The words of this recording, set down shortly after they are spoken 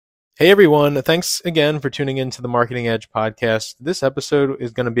Hey everyone, thanks again for tuning into the Marketing Edge podcast. This episode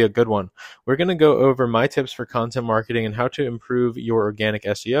is going to be a good one. We're going to go over my tips for content marketing and how to improve your organic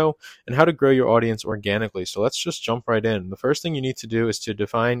SEO and how to grow your audience organically. So let's just jump right in. The first thing you need to do is to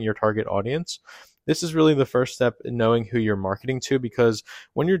define your target audience. This is really the first step in knowing who you're marketing to, because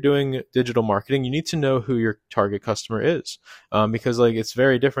when you're doing digital marketing, you need to know who your target customer is. Because it's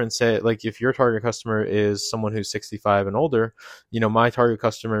very different. Say if your target customer is someone who's 65 and older, my target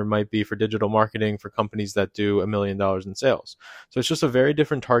customer might be for digital marketing for companies that do $1 million in sales. So it's just a very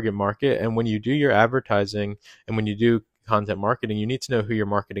different target market. And when you do your advertising and when you do content marketing, you need to know who you're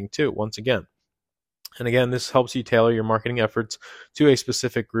marketing to once again. And again, this helps you tailor your marketing efforts to a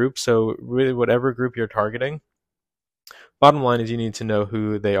specific group. So really whatever group you're targeting, bottom line is you need to know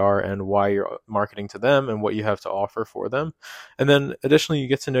who they are and why you're marketing to them and what you have to offer for them. And then additionally, you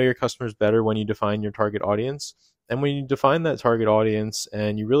get to know your customers better when you define your target audience. And when you define that target audience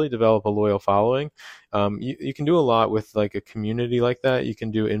and you really develop a loyal following, you can do a lot with like a community like that. You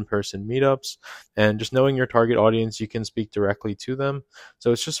can do in-person meetups, and just knowing your target audience, you can speak directly to them.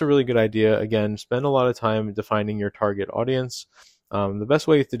 So it's just a really good idea. Again, spend a lot of time defining your target audience. The best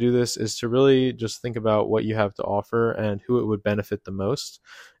way to do this is to really just think about what you have to offer and who it would benefit the most,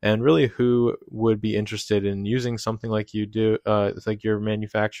 and really who would be interested in using something like you do, like you're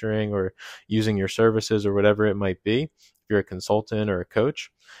manufacturing or using your services or whatever it might be. If you're a consultant or a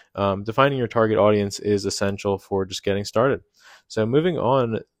coach, defining your target audience is essential for just getting started. So moving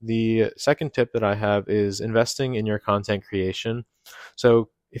on, the second tip that I have is investing in your content creation. So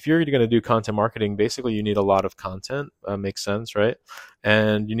if you're going to do content marketing, basically you need a lot of content. Makes sense, right?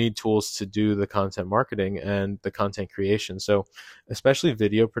 And you need tools to do the content marketing and the content creation. So especially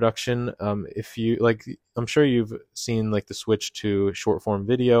video production, if you I'm sure you've seen the switch to short form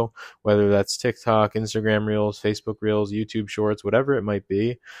video, whether that's TikTok, Instagram Reels, Facebook Reels, YouTube Shorts, whatever it might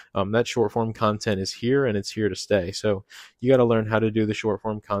be. That short form content is here and it's here to stay. So you got to learn how to do the short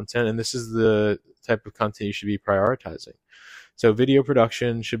form content, and this is the type of content you should be prioritizing. So video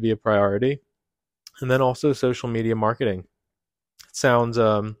production should be a priority. And then also social media marketing. It sounds,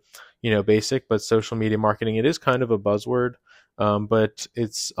 basic, but social media marketing, it is kind of a buzzword. But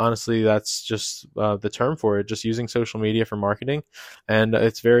it's honestly, that's just the term for it, just using social media for marketing, and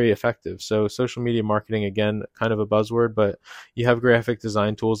it's very effective. So social media marketing, again, kind of a buzzword, but you have graphic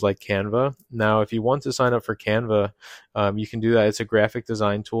design tools like Canva. Now, if you want to sign up for Canva, you can do that. It's a graphic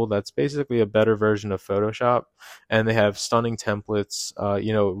design tool that's basically a better version of Photoshop, and they have stunning templates,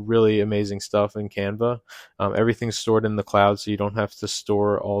 really amazing stuff in Canva. Everything's stored in the cloud, so you don't have to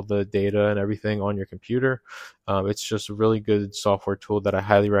store all the data and everything on your computer. It's just a really good software tool that I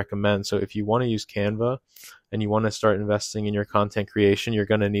highly recommend. So if you want to use Canva and you want to start investing in your content creation, you're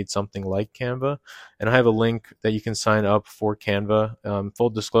going to need something like Canva. And I have a link that you can sign up for Canva. Full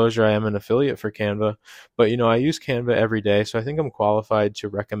disclosure, I am an affiliate for Canva, but I use Canva every day, so I think I'm qualified to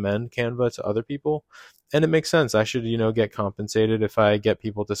recommend Canva to other people. And it makes sense. I should, get compensated if I get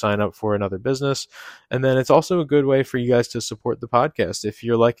people to sign up for another business. And then it's also a good way for you guys to support the podcast. If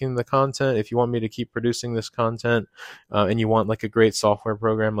you're liking the content, if you want me to keep producing this content, and you want a great software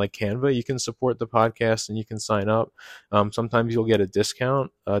program like Canva, you can support the podcast and you can sign up. Sometimes you'll get a discount,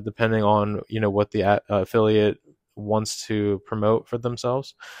 depending on, what the affiliate wants to promote for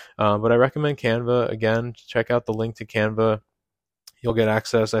themselves. But I recommend Canva. Again, check out the link to Canva. You'll get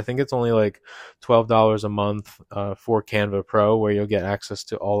access. I think it's only $12 a month for Canva Pro, where you'll get access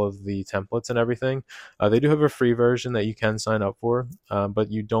to all of the templates and everything. They do have a free version that you can sign up for, but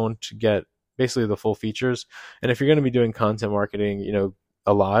you don't get basically the full features. And if you're going to be doing content marketing,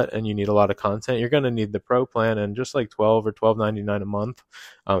 a lot, and you need a lot of content, you're going to need the pro plan, and just $12 or $12.99 a month.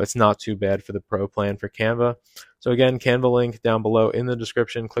 It's not too bad for the pro plan for Canva. So again, Canva link down below in the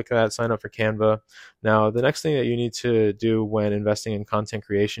description. Click that, sign up for Canva. Now, the next thing that you need to do when investing in content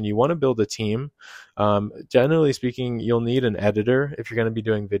creation, you want to build a team. Generally speaking, you'll need an editor if you're going to be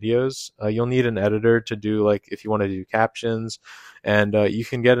doing videos. You'll need an editor to do if you want to do captions, and you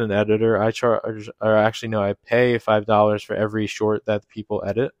can get an editor. I charge, or actually no, I pay $5 for every short that people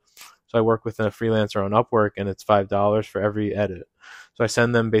edit. So I work with a freelancer on Upwork, and it's $5 for every edit. So I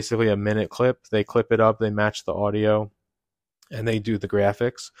send them basically a minute clip. They clip it up, they match the audio, and they do the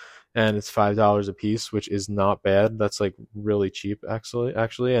graphics. And it's $5 a piece, which is not bad. That's really cheap,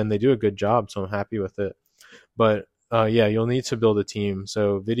 actually, and they do a good job. So I'm happy with it. But yeah, you'll need to build a team.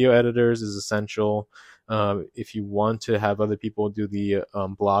 So video editors is essential if you want to have other people do the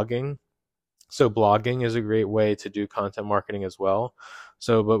blogging. So blogging is a great way to do content marketing as well.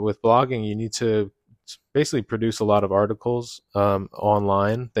 So, but with blogging, you need to basically produce a lot of articles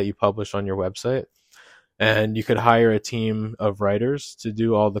online that you publish on your website. and you could hire a team of writers to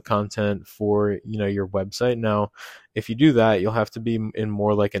do all the content for your website. Now, if you do that, you'll have to be in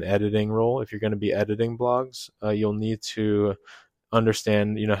more like an editing role. If you're going to be editing blogs, you'll need to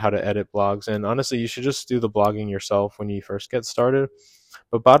understand how to edit blogs. And honestly, you should just do the blogging yourself when you first get started.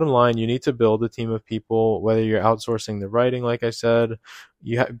 But bottom line, you need to build a team of people, whether you're outsourcing the writing, like I said.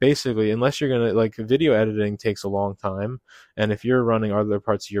 Basically, unless you're going to, like, video editing takes a long time. And if you're running other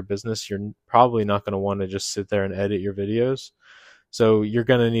parts of your business, you're probably not going to want to just sit there and edit your videos. So you're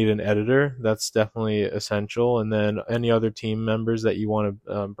going to need an editor. That's definitely essential. And then any other team members that you want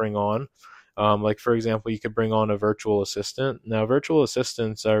to bring on. Like, for example, you could bring on a virtual assistant. Now, virtual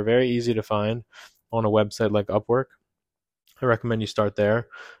assistants are very easy to find on a website like Upwork. I recommend you start there,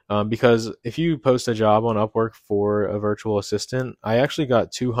 because if you post a job on Upwork for a virtual assistant, I actually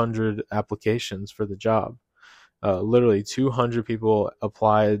got 200 applications for the job. Literally 200 people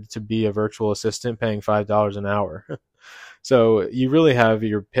applied to be a virtual assistant paying $5 an hour. So you really have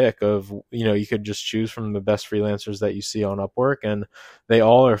your pick of, you could just choose from the best freelancers that you see on Upwork, and they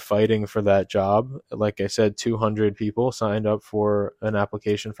all are fighting for that job. Like I said, 200 people signed up for an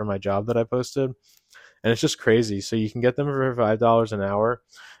application for my job that I posted, and it's just crazy. So you can get them for $5 an hour.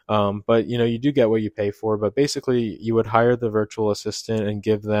 But you do get what you pay for. But basically, you would hire the virtual assistant and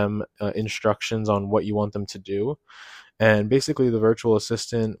give them instructions on what you want them to do. And basically, the virtual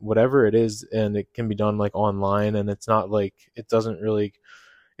assistant, whatever it is, and it can be done like online, and it's not like, it doesn't really,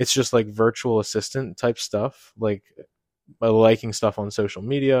 it's just like virtual assistant type stuff, like liking stuff on social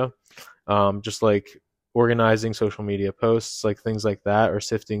media, just like organizing social media posts, like things like that, or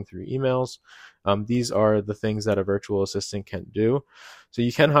sifting through emails. These are the things that a virtual assistant can do. So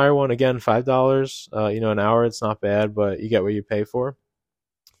you can hire one, again, $5, an hour. It's not bad, but you get what you pay for.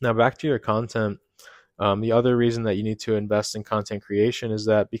 Now, back to your content. The other reason that you need to invest in content creation is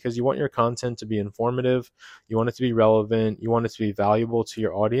that because you want your content to be informative, you want it to be relevant, you want it to be valuable to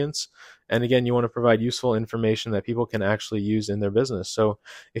your audience. And again, you want to provide useful information that people can actually use in their business. So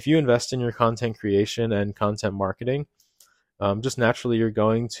if you invest in your content creation and content marketing, just naturally you're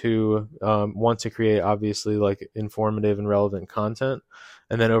going to want to create, obviously, like informative and relevant content.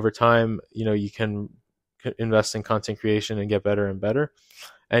 And then over time, you can invest in content creation and get better and better.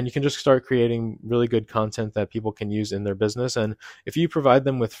 And you can just start creating really good content that people can use in their business. And if you provide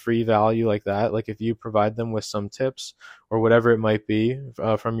them with free value like that, like if you provide them with some tips or whatever it might be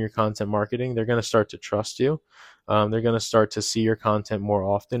from your content marketing, they're going to start to trust you. They're going to start to see your content more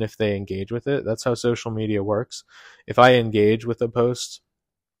often if they engage with it. That's how social media works. If I engage with a post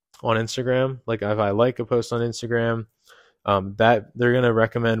on Instagram, like if I like a post on Instagram, that they're going to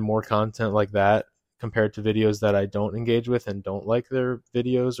recommend more content like that compared to videos that I don't engage with and don't like their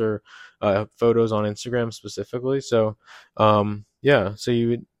videos or photos on Instagram specifically. So so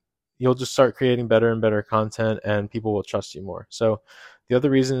you'll just start creating better and better content, and people will trust you more. So the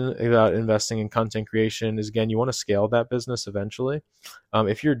other reason about investing in content creation is, again, you want to scale that business eventually.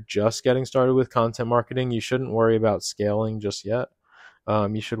 If you're just getting started with content marketing, you shouldn't worry about scaling just yet.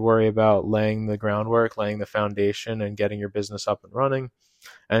 You should worry about laying the groundwork, laying the foundation, and getting your business up and running,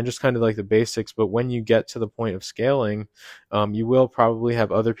 and just kind of like the basics. But when you get to the point of scaling, you will probably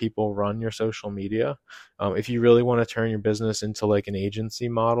have other people run your social media. If you really want to turn your business into like an agency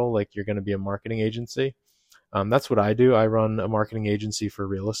model, like you're going to be a marketing agency, that's what I do. I run a marketing agency for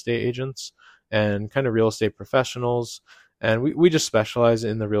real estate agents and kind of real estate professionals. And we just specialize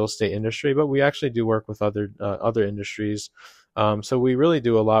in the real estate industry, but we actually do work with other industries. So we really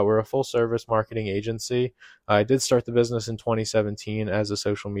do a lot. We're a full service marketing agency. I did start the business in 2017 as a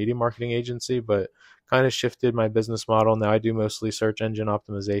social media marketing agency, but kind of shifted my business model. Now I do mostly search engine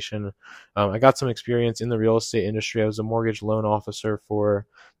optimization. I got some experience in the real estate industry. I was a mortgage loan officer for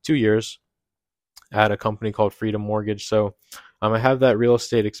 2 years at a company called Freedom Mortgage. So I have that real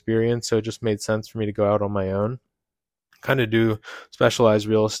estate experience. So it just made sense for me to go out on my own, kind of do specialized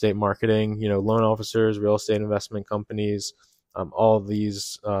real estate marketing, loan officers, real estate investment companies. All of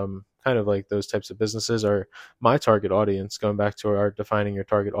these kind of like those types of businesses are my target audience, going back to our defining your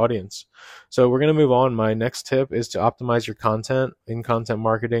target audience. So we're going to move on. My next tip is to optimize your content in content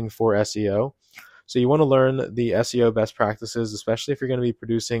marketing for SEO. So you want to learn the SEO best practices, especially if you're going to be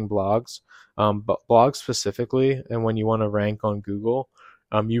producing blogs, but blogs specifically. And when you want to rank on Google,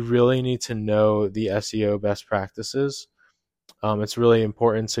 you really need to know the SEO best practices. It's really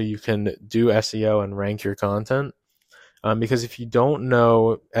important so you can do SEO and rank your content. Because if you don't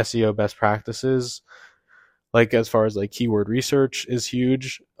know SEO best practices, like as far as like keyword research is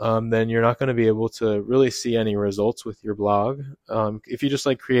huge, then you're not going to be able to really see any results with your blog. If you just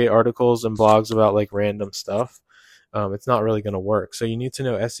like create articles and blogs about like random stuff, it's not really going to work. So you need to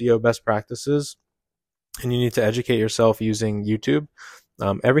know SEO best practices. and you need to educate yourself using YouTube.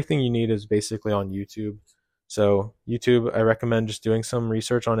 Everything you need is basically on YouTube. So YouTube, I recommend just doing some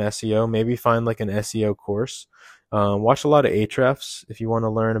research on SEO. Maybe find like an SEO course. Watch a lot of Ahrefs if you want to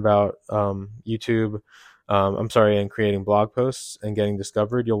learn about YouTube. And creating blog posts and getting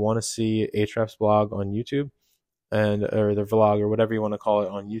discovered. You'll want to see Ahrefs blog on YouTube and or their vlog or whatever you want to call it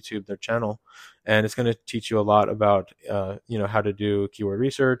on YouTube, their channel, and it's going to teach you a lot about how to do keyword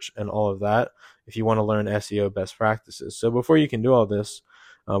research and all of that. If you want to learn SEO best practices, so before you can do all this,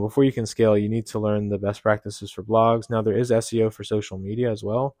 before you can scale, you need to learn the best practices for blogs. Now there is SEO for social media as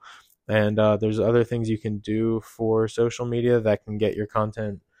well, and there's other things you can do for social media that can get your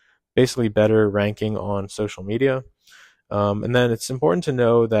content basically better ranking on social media. And then it's important to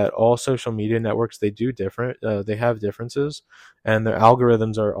know that all social media networks, they do different. They have differences, and their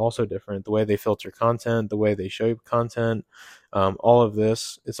algorithms are also different. The way they filter content, the way they show you content, all of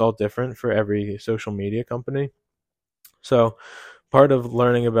this, it's all different for every social media company. So part of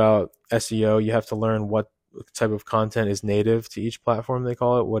learning about SEO, you have to learn what type of content is native to each platform, they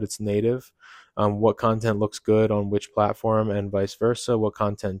call it, what it's native, what content looks good on which platform, and vice versa, what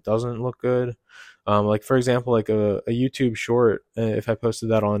content doesn't look good. Like for example, like a YouTube short, if I posted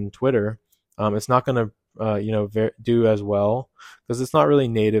that on Twitter, it's not going to do as well because it's not really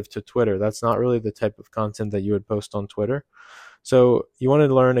native to Twitter. That's not really the type of content that you would post on Twitter. So you want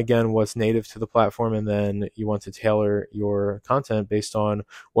to learn again what's native to the platform, and then you want to tailor your content based on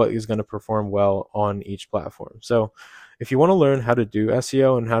what is going to perform well on each platform. So if you want to learn how to do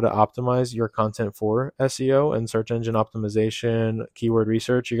SEO and how to optimize your content for SEO and search engine optimization, keyword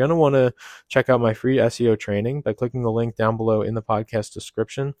research, you're going to want to check out my free SEO training by clicking the link down below in the podcast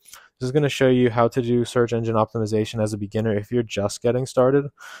description. This is going to show you how to do search engine optimization as a beginner if you're just getting started.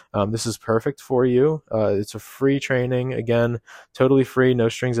 This is perfect for you. It's a free training. Again, totally free, no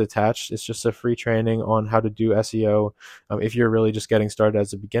strings attached. It's just a free training on how to do SEO if you're really just getting started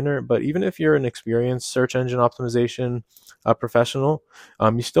as a beginner. But even if you're an experienced search engine optimization professional,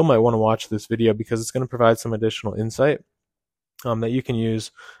 you still might want to watch this video because it's going to provide some additional insight that you can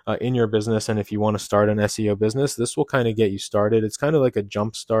use in your business. And if you want to start an SEO business, this will kind of get you started. It's kind of like a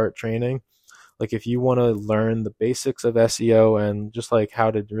jump start training. Like if you want to learn the basics of SEO and just like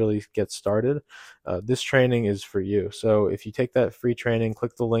how to really get started, this training is for you. So if you take that free training,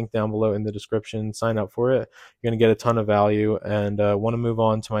 click the link down below in the description, sign up for it. You're going to get a ton of value. And want to move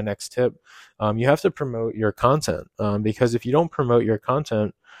on to my next tip. You have to promote your content because if you don't promote your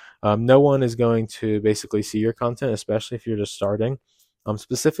content, no one is going to basically see your content, especially if you're just starting,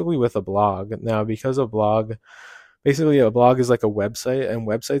 specifically with a blog. Now, because a blog is like a website, and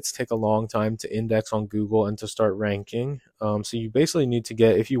websites take a long time to index on Google and to start ranking. So you basically need to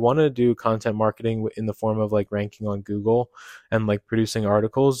if you want to do content marketing in the form of like ranking on Google and like producing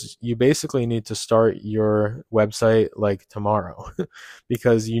articles, you basically need to start your website like tomorrow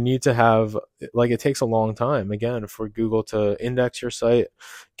because you need to have, like, it takes a long time, again, for Google to index your site,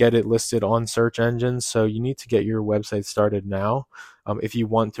 get it listed on search engines. So you need to get your website started now if you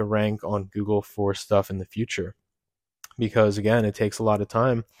want to rank on Google for stuff in the future. Because again, it takes a lot of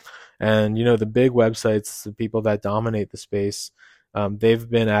time. And the big websites, the people that dominate the space, they've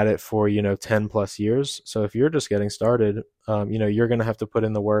been at it for 10 plus years. So if you're just getting started, you're going to have to put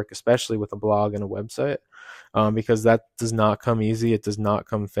in the work, especially with a blog and a website, because that does not come easy. It does not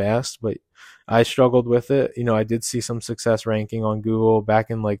come fast. But I struggled with it. I did see some success ranking on Google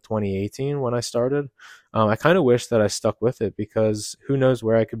back in like 2018 when I started. I kind of wish that I stuck with it because who knows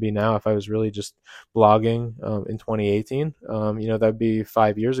where I could be now if I was really just blogging in 2018. That'd be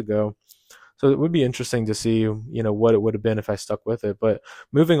 5 years ago. So it would be interesting to see, what it would have been if I stuck with it. But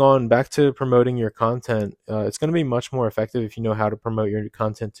moving on back to promoting your content, it's going to be much more effective if you know how to promote your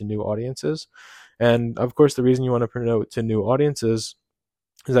content to new audiences. And of course, the reason you want to promote to new audiences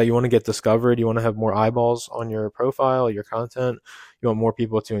is that you want to get discovered. You want to have more eyeballs on your profile, your content. You want more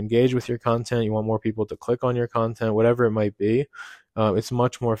people to engage with your content. You want more people to click on your content, whatever it might be. It's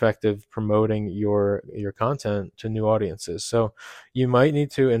much more effective promoting your content to new audiences. So you might need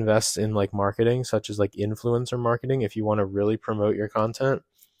to invest in like marketing, such as like influencer marketing, if you want to really promote your content.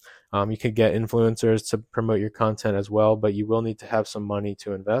 You could get influencers to promote your content as well, but you will need to have some money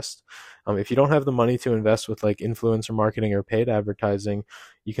to invest. If you don't have the money to invest with like influencer marketing or paid advertising,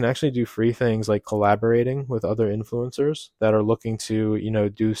 you can actually do free things like collaborating with other influencers that are looking to,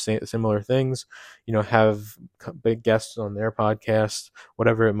 do similar things, have big guests on their podcast,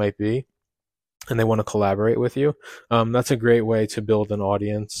 whatever it might be, and they want to collaborate with you. That's a great way to build an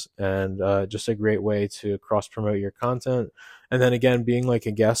audience and just a great way to cross promote your content. And then again, being like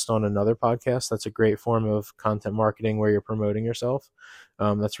a guest on another podcast, that's a great form of content marketing where you're promoting yourself.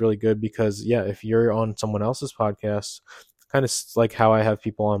 That's really good because, yeah, if you're on someone else's podcast, kind of like how I have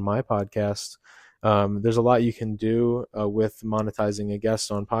people on my podcast, there's a lot you can do with monetizing a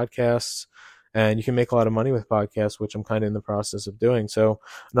guest on podcasts, and you can make a lot of money with podcasts, which I'm kind of in the process of doing. So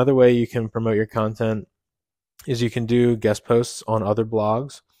another way you can promote your content is you can do guest posts on other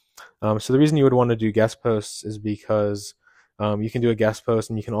blogs. So the reason you would want to do guest posts is because you can do a guest post,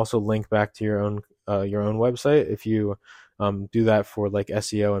 and you can also link back to your own website if you do that for like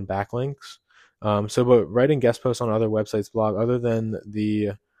SEO and backlinks. But writing guest posts on other websites blog, other than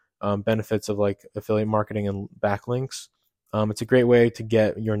the benefits of like affiliate marketing and backlinks, it's a great way to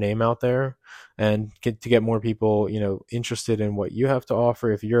get your name out there and get more people, interested in what you have to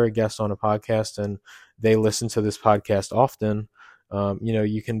offer. If you're a guest on a podcast and they listen to this podcast often,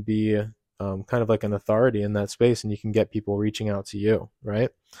 you can be kind of like an authority in that space, and you can get people reaching out to you,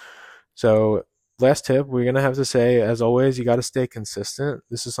 right? So last tip, we're going to have to say, as always, you got to stay consistent.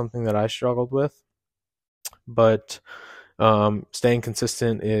 This is something that I struggled with, but staying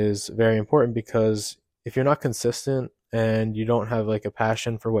consistent is very important, because if you're not consistent and you don't have like a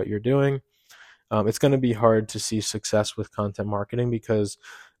passion for what you're doing, it's going to be hard to see success with content marketing. Because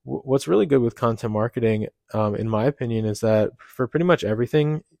what's really good with content marketing, in my opinion, is that for pretty much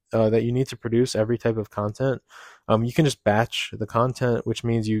everything that you need to produce, every type of content, you can just batch the content, which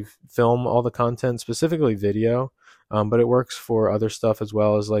means you film all the content, specifically video, but it works for other stuff as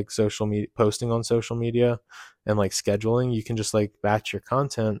well, as like social media, posting on social media, and like scheduling. You can just like batch your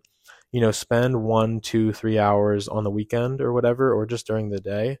content, spend 1, 2, 3 hours on the weekend or whatever, or just during the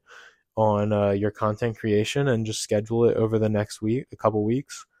day on your content creation, and just schedule it over the next week, a couple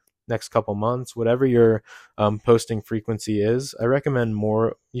weeks, next couple months, whatever your posting frequency is. I recommend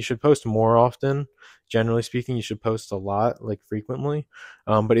you should post more often. Generally speaking, you should post a lot, like frequently.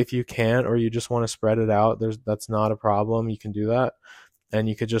 But if you can't, or you just want to spread it out, that's not a problem. You can do that. And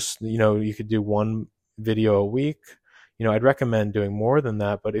you could just, you could do one video a week. I'd recommend doing more than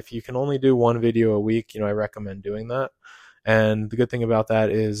that, but if you can only do one video a week, I recommend doing that. And the good thing about that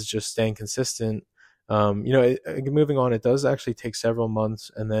is just staying consistent. Moving on, it does actually take several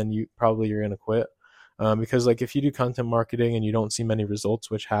months, and then you're going to quit. Because like if you do content marketing and you don't see many results,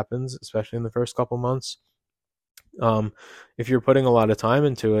 which happens, especially in the first couple months, if you're putting a lot of time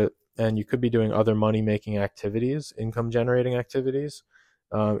into it, and you could be doing other money-making activities, income-generating activities,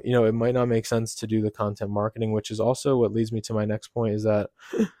 it might not make sense to do the content marketing, which is also what leads me to my next point, is that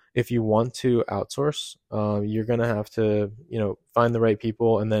if you want to outsource, you're going to have to, find the right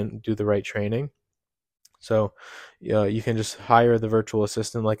people and then do the right training. So you can just hire the virtual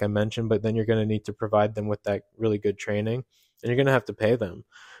assistant, like I mentioned, but then you're going to need to provide them with that really good training, and you're going to have to pay them.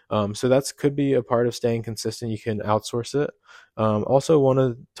 So that could be a part of staying consistent. You can outsource it. Also want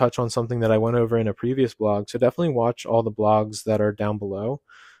to touch on something that I went over in a previous blog. So definitely watch all the blogs that are down below.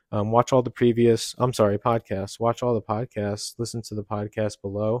 Watch all the podcasts. Watch all the podcasts. Listen to the podcast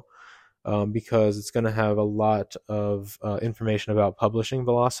below, because it's going to have a lot of information about publishing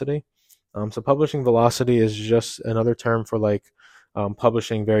velocity. So publishing velocity is just another term for like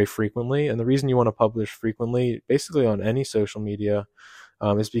publishing very frequently. And the reason you want to publish frequently, basically on any social media,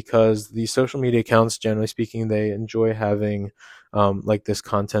 is because these social media accounts, generally speaking, they enjoy having like this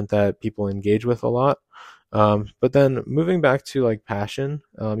content that people engage with a lot. But then moving back to like passion,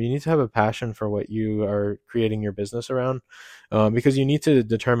 you need to have a passion for what you are creating your business around, because you need to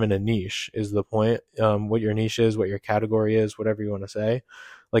determine a niche is the point. What your niche is, what your category is, whatever you want to say.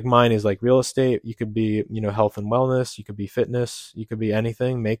 Like mine is like real estate. You could be, health and wellness. You could be fitness. You could be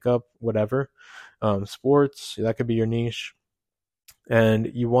anything, makeup, whatever. Sports, that could be your niche. And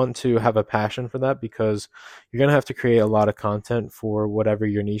you want to have a passion for that, because you're going to have to create a lot of content for whatever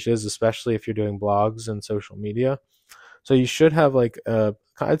your niche is, especially if you're doing blogs and social media. So you should have like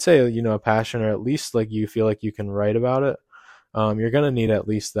I'd say, a passion, or at least like you feel like you can write about it. You're going to need at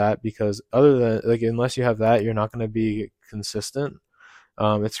least that, because other than like, unless you have that, you're not going to be consistent.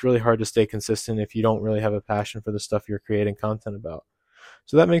 It's really hard to stay consistent if you don't really have a passion for the stuff you're creating content about.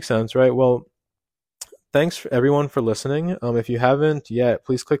 So that makes sense, right? Well, thanks everyone for listening. If you haven't yet,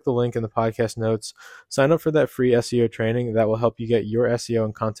 please click the link in the podcast notes. Sign up for that free SEO training that will help you get your SEO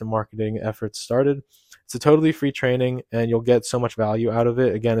and content marketing efforts started. It's a totally free training, and you'll get so much value out of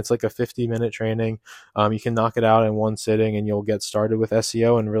it. Again, it's like a 50-minute training. You can knock it out in one sitting, and you'll get started with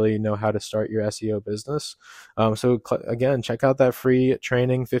SEO and really know how to start your SEO business. Again, check out that free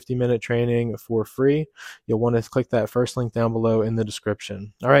training, 50-minute training for free. You'll want to click that first link down below in the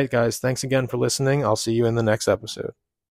description. All right, guys, thanks again for listening. I'll see you in the next episode.